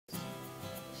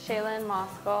Shaylin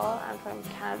Moskal. I'm from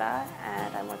Canada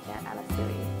and I'm working at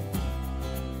Anasui.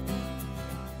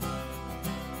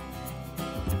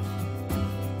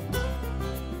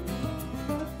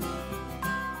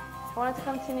 I wanted to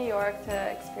come to New York to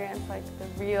experience like the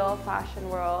real fashion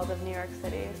world of New York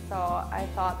City, so I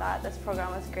thought that this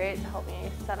program was great to help me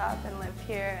set up and live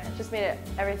here. It just made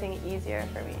everything easier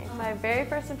for me. My very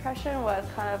first impression was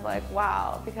kind of like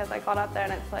wow, because I got up there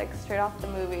and it's like straight off the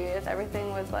movies.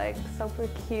 Everything was like super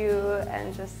cute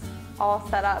and just all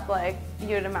set up like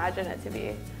you'd imagine it to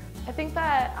be. I think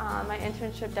that my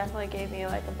internship definitely gave me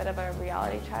like a bit of a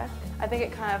reality check. I think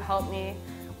it kind of helped me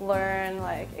learn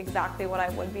like exactly what I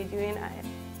would be doing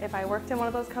if I worked in one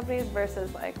of those companies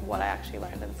versus like what I actually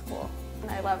learned in school.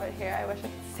 And I love it here. I wish I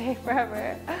could stay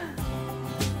forever.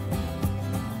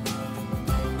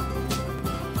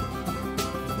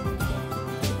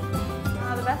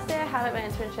 The best day I had at my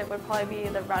internship would probably be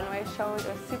the runway show. It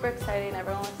was super exciting.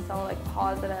 Everyone was so like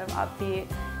positive, upbeat,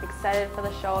 excited for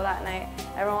the show that night.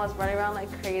 Everyone was running around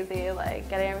like crazy, like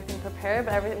getting everything prepared,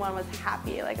 but everyone was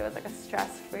happy. Like it was like a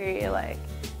stress-free like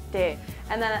day.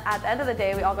 And then at the end of the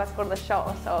day, we all got to go to the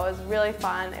show, so it was really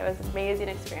fun. It was an amazing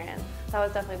experience. That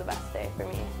was definitely the best day for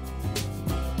me.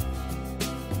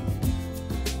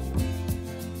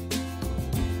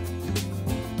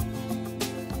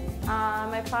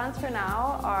 My plans for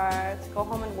now are to go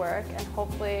home and work, and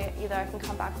hopefully either I can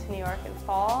come back to New York in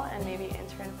fall and maybe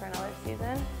intern for another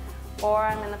season, or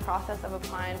I'm in the process of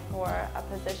applying for a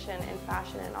position in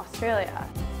fashion in Australia.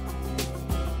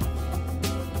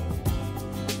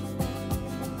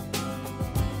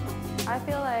 I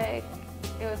feel like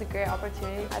it was a great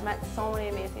opportunity. I met so many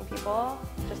amazing people,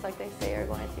 just like they say you're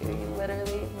going to. You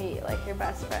literally meet like your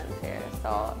best friends here.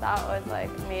 So that was like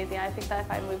amazing. I think that if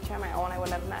I moved here on my own, I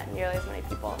wouldn't have met nearly as many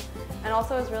people. And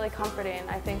also it was really comforting.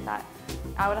 I think that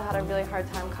I would have had a really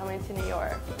hard time coming to New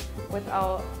York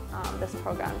without this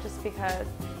program, just because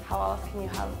how else can you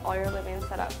have all your living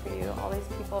set up for you, all these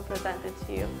people presented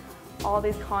to you, all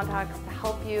these contacts to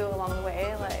help you along the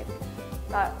way. Like,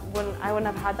 I wouldn't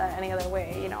have had that any other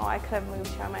way. You know, I could have moved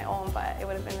here on my own, but it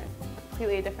would have been a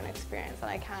completely different experience,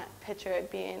 and I can't picture it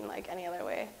being like any other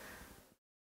way.